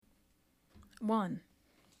One,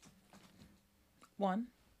 one,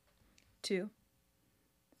 two,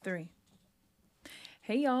 three.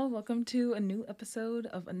 Hey y'all, welcome to a new episode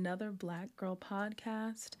of another Black Girl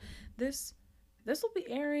podcast. This will be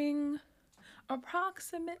airing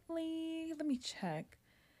approximately, let me check,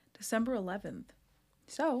 December 11th.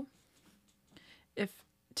 So, if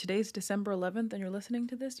today's December 11th and you're listening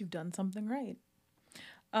to this, you've done something right.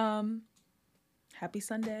 Happy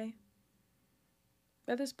Sunday.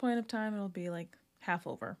 At this point of time, it'll be like half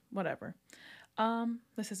over, whatever.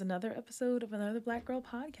 This is another episode of another Black Girl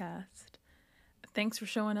podcast. Thanks for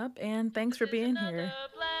showing up and thanks for being here.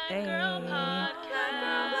 Hey. Girl podcast.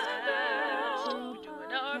 We're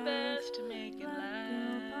doing our best to make it last.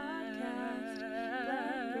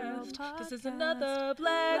 This is another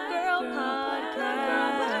Black Girl podcast.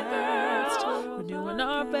 We're doing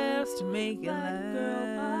our best to make it last.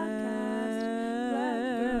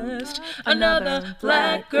 Another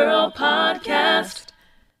Black Girl podcast.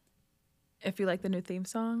 If you like the new theme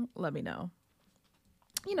song, let me know.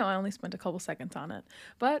 You know, I only spent a couple seconds on it,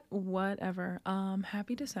 but whatever.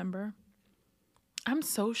 Happy December. I'm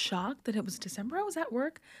so shocked that it was December. I was at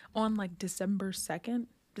work on like December 2nd,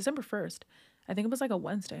 December 1st. I think it was like a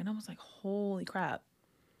Wednesday, and I was like, holy crap.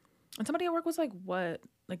 And somebody at work was like, what?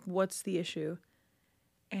 Like, what's the issue?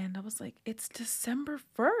 And I was like, it's December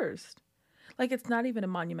 1st. Like, it's not even a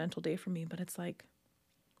monumental day for me, but it's like,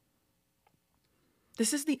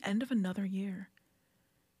 this is the end of another year.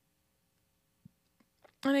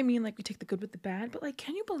 And I mean, like, we take the good with the bad, but like,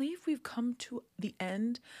 can you believe we've come to the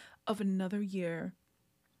end of another year,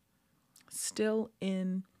 still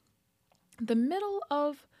in the middle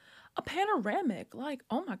of a panoramic? Like,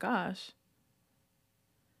 oh my gosh.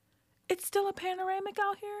 It's still a panoramic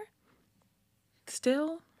out here?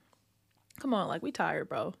 Still? Come on, like, we tired,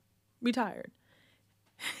 bro. We tired.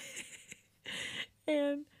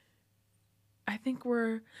 And I think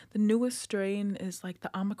the newest strain is like the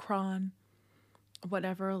Omicron,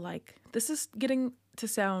 whatever. Like, this is getting to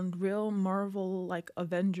sound real Marvel, like,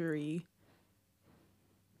 Avenger-y.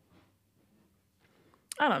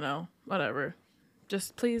 I don't know. Whatever.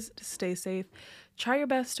 Just please stay safe. Try your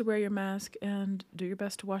best to wear your mask and do your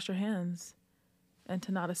best to wash your hands and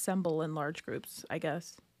to not assemble in large groups, I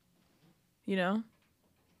guess. You know?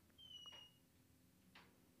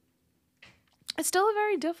 It's still a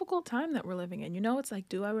very difficult time that we're living in. You know, it's like,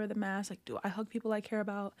 do I wear the mask? Like, do I hug people I care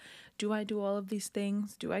about? Do I do all of these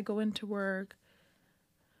things? Do I go into work?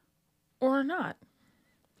 Or not?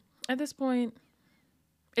 At this point,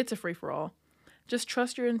 it's a free-for-all. Just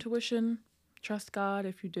trust your intuition. Trust God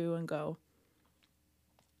if you do, and go.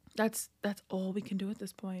 That's all we can do at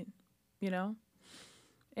this point, you know?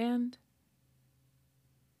 And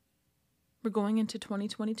we're going into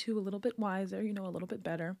 2022 a little bit wiser, you know, a little bit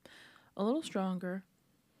better, a little stronger,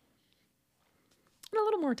 and a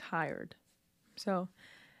little more tired. So,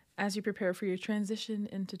 as you prepare for your transition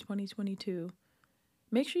into 2022,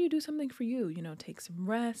 make sure you do something for you. You know, take some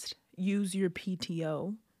rest, use your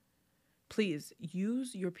PTO. Please,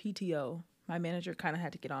 use your PTO. My manager kind of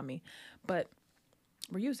had to get on me, but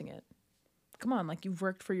we're using it. Come on, like, you've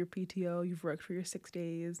worked for your PTO, you've worked for your 6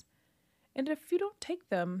 days. And if you don't take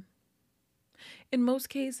them, in most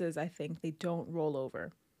cases, I think they don't roll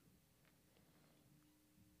over.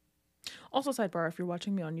 Also, sidebar, if you're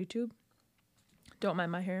watching me on YouTube, don't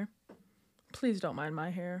mind my hair. Please don't mind my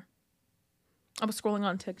hair. I was scrolling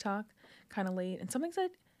on TikTok kind of late, and something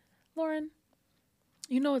said, Lauren,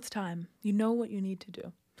 you know it's time. You know what you need to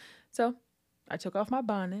do. So I took off my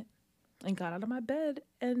bonnet and got out of my bed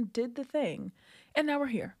and did the thing. And now we're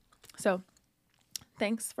here. So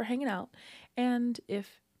thanks for hanging out. And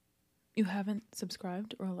if you haven't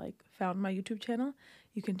subscribed or like found my YouTube channel,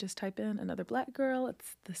 you can just type in Another Black Girl.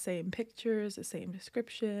 It's the same pictures, the same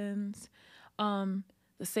descriptions, the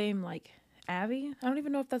same like Abby. I don't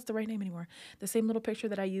even know if that's the right name anymore. The same little picture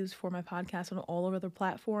that I use for my podcast on all of other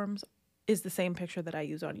platforms is the same picture that I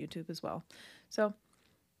use on YouTube as well. So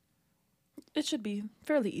it should be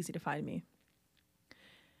fairly easy to find me.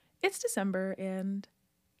 It's December, and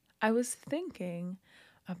I was thinking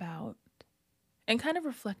about and kind of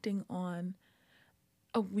reflecting on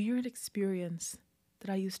a weird experience that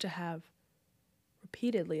I used to have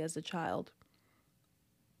repeatedly as a child.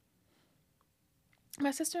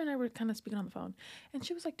 My sister and I were kind of speaking on the phone, and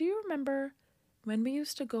she was like, do you remember when we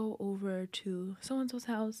used to go over to so-and-so's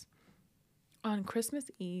house on Christmas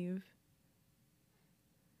Eve,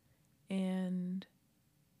 and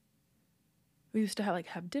we used to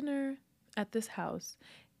have dinner at this house.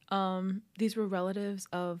 These were relatives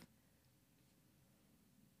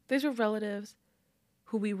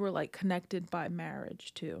who we were like connected by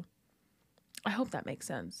marriage to. I hope that makes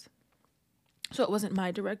sense. So it wasn't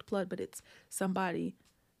my direct blood, but it's somebody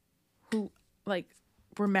who, like,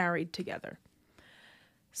 were married together.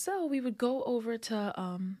 So we would go over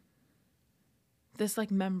to this,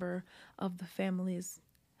 like, member of the family's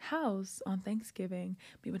house on Thanksgiving.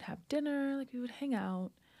 We would have dinner, like, we would hang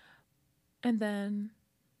out. And then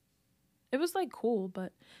it was, like, cool,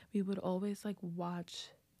 but we would always, like, watch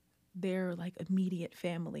their, like, immediate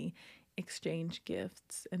family exchange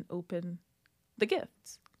gifts and open the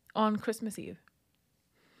gifts on Christmas Eve.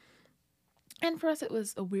 And for us, it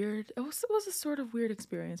was a sort of weird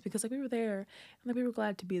experience because, like, we were there and, like, we were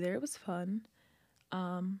glad to be there. It was fun.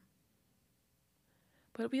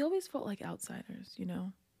 But we always felt like outsiders, you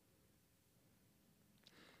know?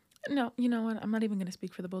 No, you know what? I'm not even going to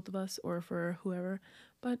speak for the both of us or for whoever.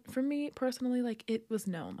 But for me personally, like, it was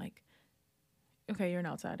known, like, okay, you're an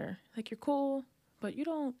outsider. Like, you're cool, but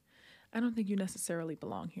I don't think you necessarily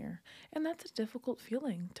belong here. And that's a difficult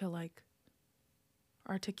feeling to, like,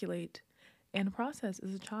 articulate and process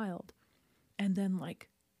as a child. And then, like,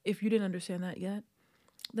 if you didn't understand that yet,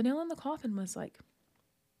 the nail in the coffin was, like,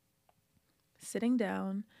 sitting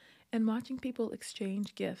down and watching people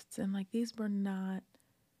exchange gifts. And, like, these were not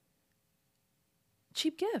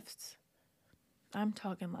cheap gifts. I'm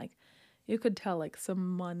talking, like, you could tell, like,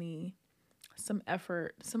 some money, some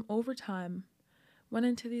effort, some overtime went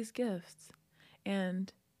into these gifts.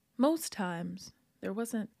 And most times there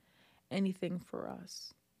wasn't anything for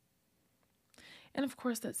us. And of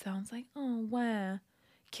course that sounds like, oh, wow,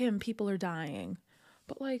 Kim, people are dying.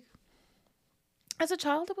 But, like, as a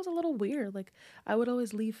child, it was a little weird. Like, I would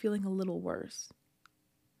always leave feeling a little worse.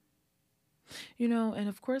 You know, and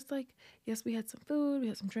of course, like, yes, we had some food, we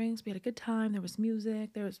had some drinks, we had a good time, there was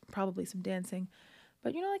music, there was probably some dancing.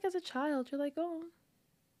 But, you know, like, as a child, you're like, oh,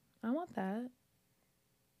 I want that.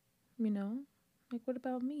 You know, like, what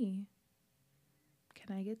about me?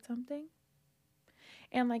 Can I get something?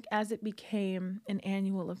 And, like, as it became an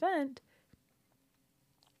annual event,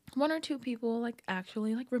 one or two people, like,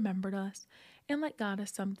 actually, like, remembered us and, like, got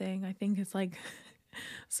us something. I think it's, like,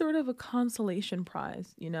 sort of a consolation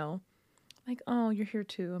prize, you know? Like, oh, you're here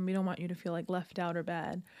too, and we don't want you to feel, like, left out or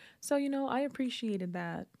bad. So, you know, I appreciated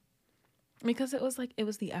that because it was, like, it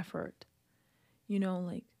was the effort, you know?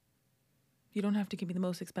 Like, you don't have to give me the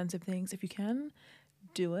most expensive things. If you can,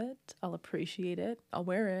 do it. I'll appreciate it. I'll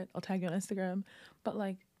wear it. I'll tag you on Instagram. But,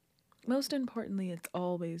 like, most importantly, it's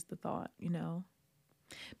always the thought, you know?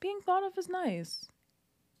 Being thought of is nice.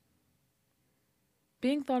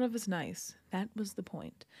 Being thought of is nice. That was the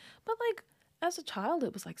point. But, like, as a child,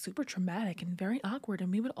 it was, like, super traumatic and very awkward.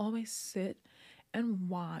 And we would always sit and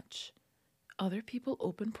watch other people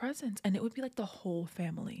open presents. And it would be, like, the whole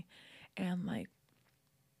family. And, like,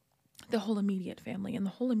 the whole immediate family. And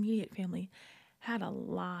the whole immediate family had a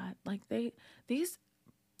lot. Like, these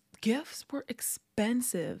gifts were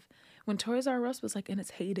expensive. When Toys R Us was, like, in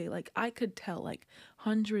its heyday, like, I could tell, like,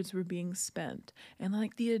 hundreds were being spent. And,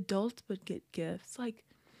 like, the adults would get gifts. Like,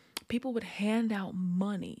 people would hand out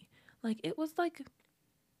money. Like, it was like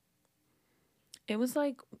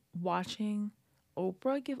watching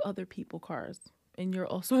Oprah give other people cars. And you're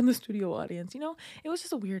also in the studio audience, you know? It was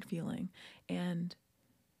just a weird feeling. And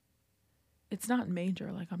it's not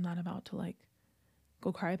major. Like, I'm not about to, like,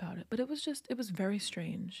 go cry about it. But it was very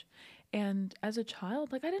strange. And as a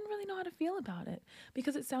child, like, I didn't really know how to feel about it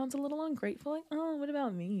because it sounds a little ungrateful. Like, oh, what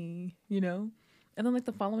about me? You know? And then, like,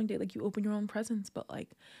 the following day, like, you open your own presents. But, like,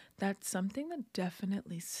 that's something that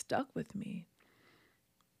definitely stuck with me.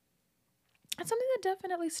 It's something that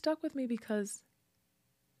definitely stuck with me because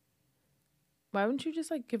why wouldn't you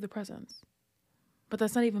just, like, give the presents? But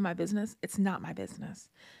that's not even my business. It's not my business.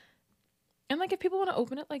 And, like, if people want to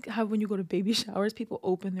open it, like how when you go to baby showers, people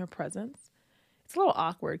open their presents. It's a little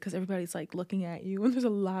awkward because everybody's, like, looking at you and there's a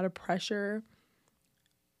lot of pressure.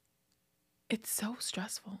 It's so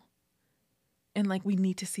stressful. And, like, we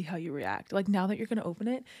need to see how you react. Like, now that you're going to open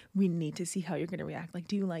it, we need to see how you're going to react. Like,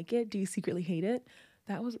 do you like it? Do you secretly hate it?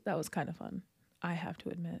 That was kind of fun. I have to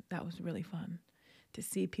admit, that was really fun to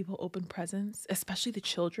see people open presents, especially the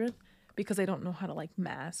children, because they don't know how to, like,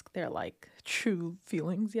 mask their, like, true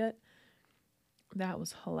feelings yet. That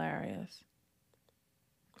was hilarious.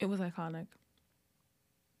 It was iconic.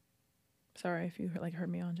 Sorry if you, like, heard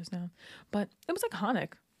me on just now. But it was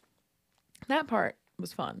iconic. That part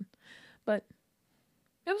was fun. But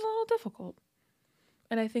it was a little difficult.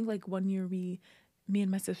 And I think, like, one year me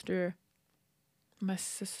and my sister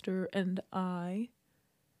and I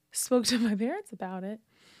spoke to my parents about it.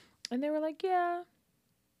 And they were like, yeah,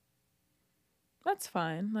 that's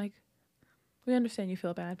fine. Like, we understand you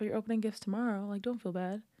feel bad, but you're opening gifts tomorrow. Like, don't feel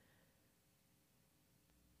bad.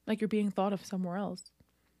 Like, you're being thought of somewhere else.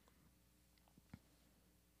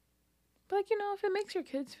 But like, you know, if it makes your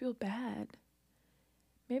kids feel bad,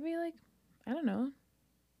 maybe like, I don't know,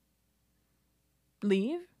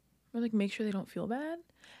 leave, or like make sure they don't feel bad.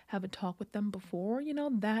 Have a talk with them before, you know,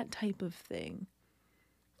 that type of thing.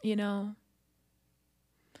 You know,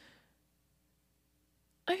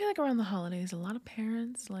 I feel like around the holidays, a lot of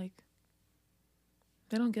parents, like,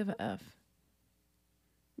 they don't give a F.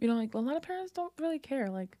 You know, like, a lot of parents don't really care.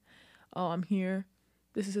 Like, oh, I'm here.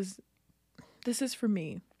 This is for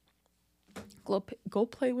me. Go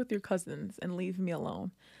play with your cousins and leave me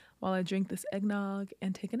alone while I drink this eggnog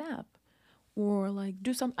and take a nap. Or, like,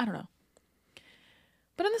 do some, I don't know.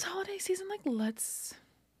 But in this holiday season, like, let's,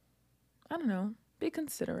 I don't know, be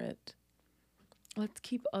considerate. Let's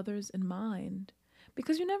keep others in mind.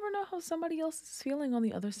 Because you never know how somebody else is feeling on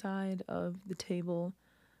the other side of the table,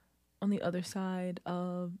 on the other side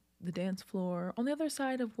of the dance floor, on the other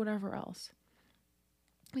side of whatever else.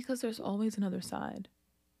 Because there's always another side.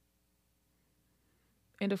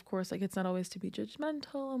 And of course, like, it's not always to be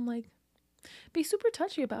judgmental and like be super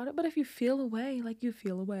touchy about it. But if you feel away, like, you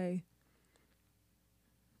feel away.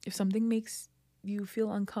 If something makes you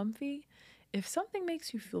feel uncomfy, if something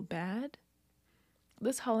makes you feel bad,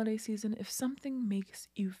 this holiday season, if something makes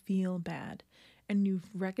you feel bad and you've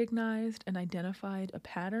recognized and identified a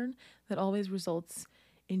pattern that always results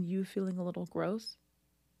in you feeling a little gross,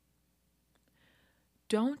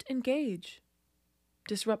 don't engage.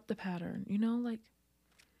 Disrupt the pattern. You know, like,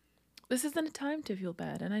 this isn't a time to feel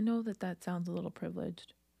bad. And I know that that sounds a little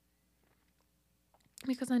privileged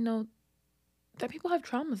because I know that people have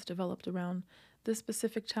traumas developed around this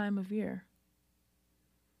specific time of year.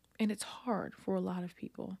 And it's hard for a lot of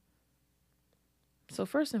people. So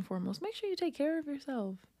first and foremost, make sure you take care of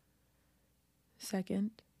yourself.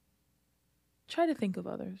 Second, try to think of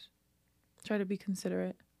others. Try to be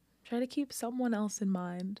considerate. Try to keep someone else in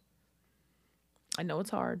mind. I know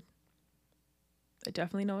it's hard. I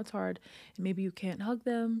definitely know it's hard. And maybe you can't hug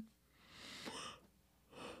them.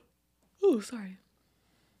 Oh, sorry.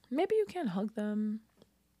 Maybe you can't hug them.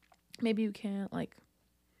 Maybe you can't, like,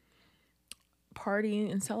 party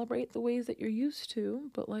and celebrate the ways that you're used to,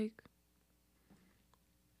 but like,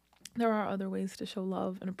 there are other ways to show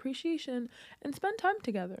love and appreciation and spend time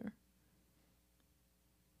together.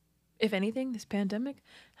 If anything, this pandemic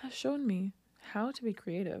has shown me how to be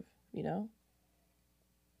creative, you know?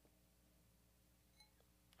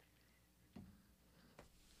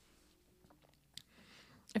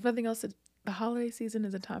 If nothing else, the holiday season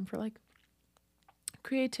is a time for like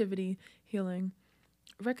creativity, healing,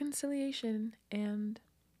 reconciliation, and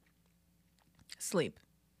sleep.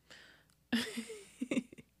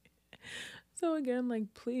 So again,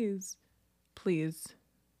 like, please, please,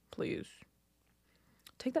 please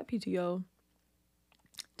take that PTO,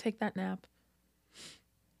 take that nap,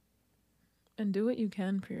 and do what you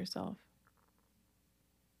can for yourself.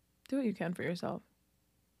 Do what you can for yourself.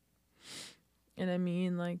 And I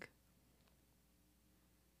mean, like,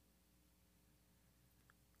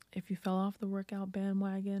 if you fell off the workout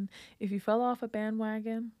bandwagon, if you fell off a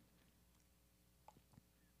bandwagon,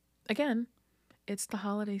 again, it's the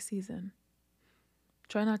holiday season.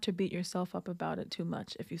 Try not to beat yourself up about it too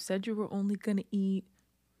much. If you said you were only going to eat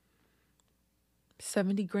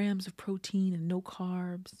 70 grams of protein and no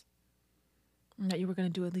carbs, and that you were going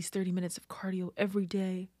to do at least 30 minutes of cardio every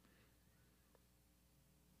day,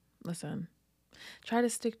 listen, try to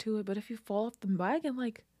stick to it. But if you fall off the wagon,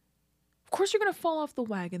 like, of course you're going to fall off the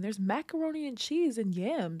wagon. There's macaroni and cheese and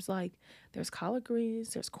yams. Like, there's collard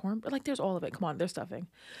greens, there's corn, like, there's all of it. Come on, there's stuffing.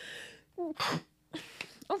 Oh,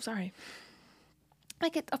 sorry.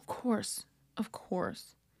 Like, of course.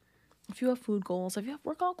 If you have food goals, if you have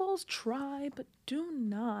workout goals, try, but don't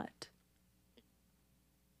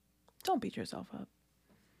beat yourself up.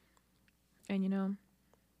 And, you know,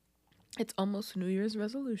 it's almost New Year's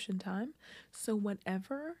resolution time. So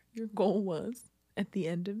whatever your goal was at the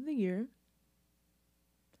end of the year,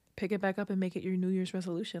 pick it back up and make it your New Year's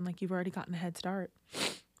resolution. Like, you've already gotten a head start.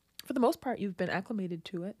 For the most part, you've been acclimated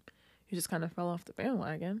to it. You just kind of fell off the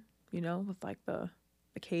bandwagon, you know, with like the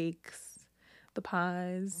cakes, the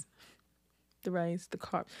pies, the rice, the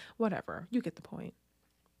carbs, whatever. You get the point.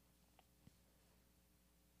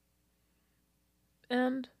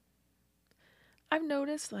 And I've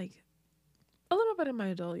noticed, like, a little bit in my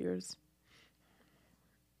adult years,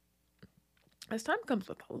 as time comes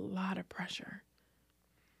with a lot of pressure.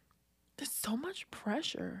 There's so much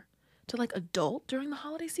pressure to, like, adult during the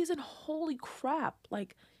holiday season. Holy crap.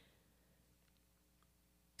 Like,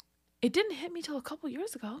 it didn't hit me till a couple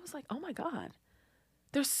years ago. I was like, oh my God,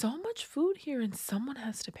 there's so much food here and someone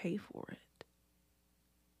has to pay for it.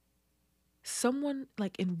 Someone,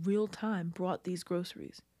 like, in real time brought these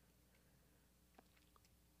groceries.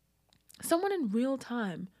 Someone in real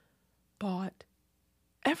time bought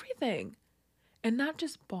everything. And not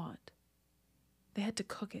just bought. They had to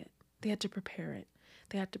cook it. They had to prepare it.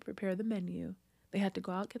 They had to prepare the menu. They had to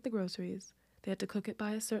go out, get the groceries. They had to cook it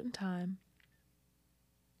by a certain time.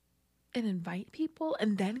 And invite people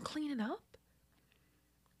and then clean it up?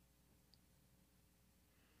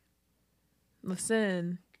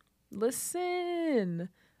 Listen.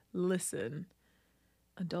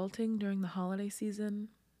 Adulting during the holiday season.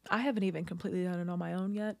 I haven't even completely done it on my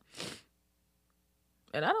own yet.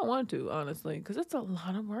 And I don't want to, honestly, because it's a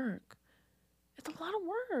lot of work.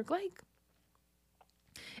 Like,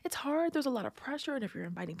 it's hard. There's a lot of pressure. And if you're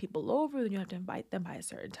inviting people over, then you have to invite them by a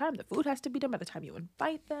certain time. The food has to be done by the time you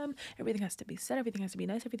invite them. Everything has to be set. Everything has to be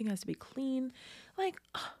nice. Everything has to be clean. Like,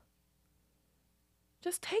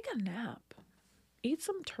 just take a nap. Eat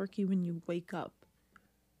some turkey when you wake up.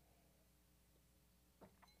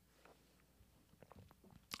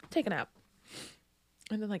 Take a nap.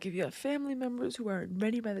 And then, like, if you have family members who aren't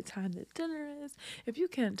ready by the time that dinner is, if you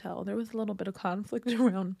can't tell, there was a little bit of conflict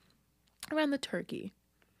around the turkey.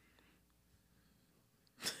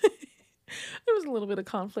 There was a little bit of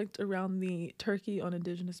conflict around the turkey on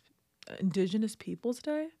Indigenous Peoples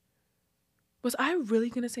Day. Was I really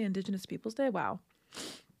going to say Indigenous Peoples Day? Wow.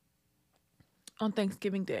 On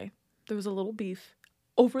Thanksgiving Day, there was a little beef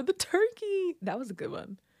over the turkey. That was a good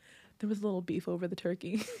one. There was a little beef over the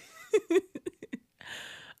turkey.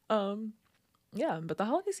 Yeah, but the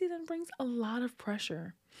holiday season brings a lot of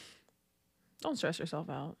pressure. Don't stress yourself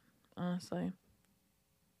out, honestly.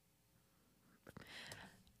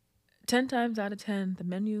 10 times out of 10, the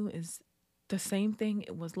menu is the same thing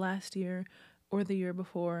it was last year or the year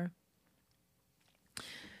before.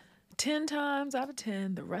 10 times out of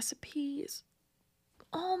 10, the recipe is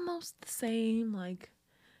almost the same. Like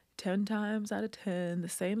 10 times out of 10, the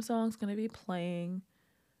same song's going to be playing.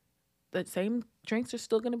 The same drinks are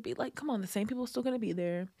still going to be, like, come on, the same people are still going to be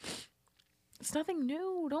there. It's nothing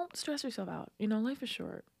new. Don't stress yourself out. You know, life is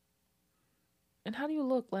short. And how do you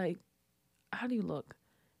look? Like, how do you look?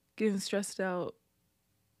 Getting stressed out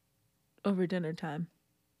over dinner time.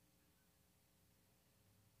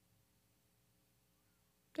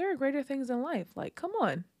 There are greater things in life. Like, come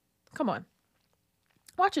on.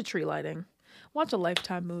 Watch a tree lighting. Watch a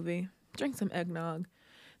Lifetime movie. Drink some eggnog.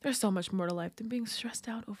 There's so much more to life than being stressed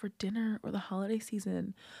out over dinner or the holiday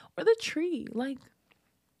season or the tree. Like,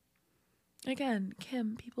 again,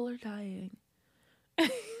 Kim, people are dying.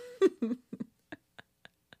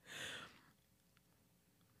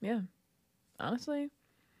 Yeah. Honestly,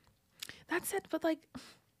 that's it. But, like,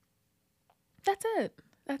 that's it.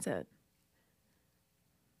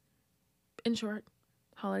 In short,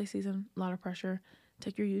 holiday season, a lot of pressure.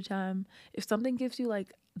 Take your you time. If something gives you,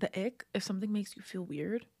 like, the ick, if something makes you feel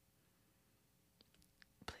weird,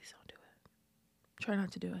 please don't do it. Try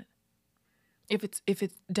not to do it. If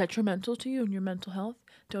it's detrimental to you and your mental health,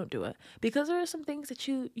 don't do it. Because there are some things that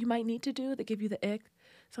you might need to do that give you the ick.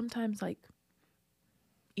 Sometimes, like,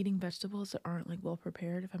 eating vegetables that aren't, like, well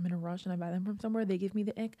prepared. If I'm in a rush and I buy them from somewhere, they give me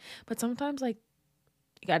the ick. But sometimes, like,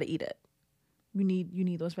 you gotta eat it. You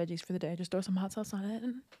need those veggies for the day. Just throw some hot sauce on it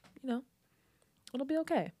and, you know, it'll be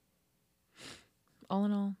okay. All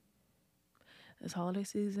in all, this holiday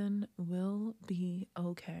season will be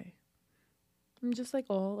okay. And just like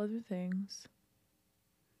all other things,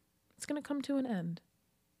 it's going to come to an end.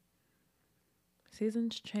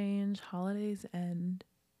 Seasons change, holidays end.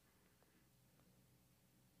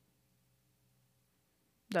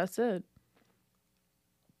 That's it.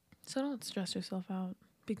 So don't stress yourself out.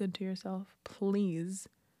 Be good to yourself, please.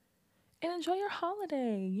 And enjoy your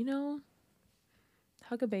holiday, you know?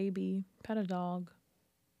 Hug a baby, pet a dog.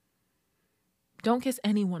 Don't kiss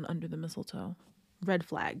anyone under the mistletoe. Red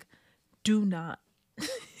flag. Do not.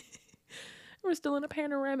 We're still in a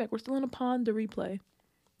panoramic. We're still in a pond to replay.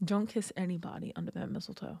 Don't kiss anybody under that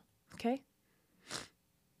mistletoe. Okay?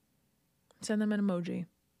 Send them an emoji.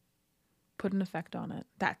 Put an effect on it.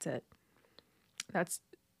 That's it. That's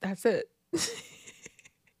it.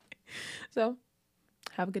 So,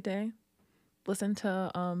 have a good day. Listen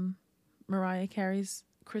to Mariah Carey's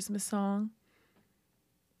Christmas song.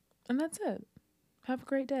 And that's it. Have a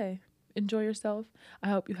great day. Enjoy yourself. I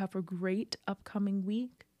hope you have a great upcoming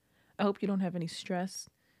week. I hope you don't have any stress.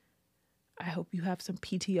 I hope you have some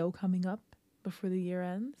PTO coming up before the year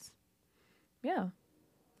ends. Yeah.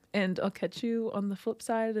 And I'll catch you on the flip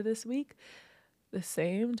side of this week, the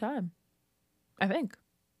same time. I think.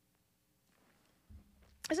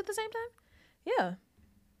 Is it the same time? Yeah.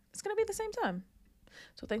 It's going to be the same time.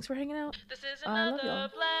 So thanks for hanging out. This is another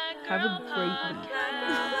Black Girl Have a great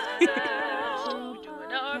week. Podcast.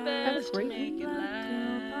 Doing our best to make it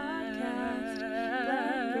last.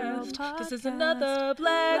 This is another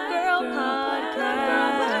Black Girl Podcast.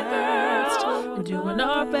 We're doing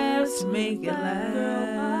our best to make it last.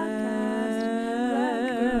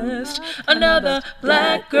 Another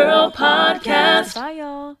Black Girl Podcast. Bye,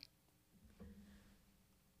 y'all.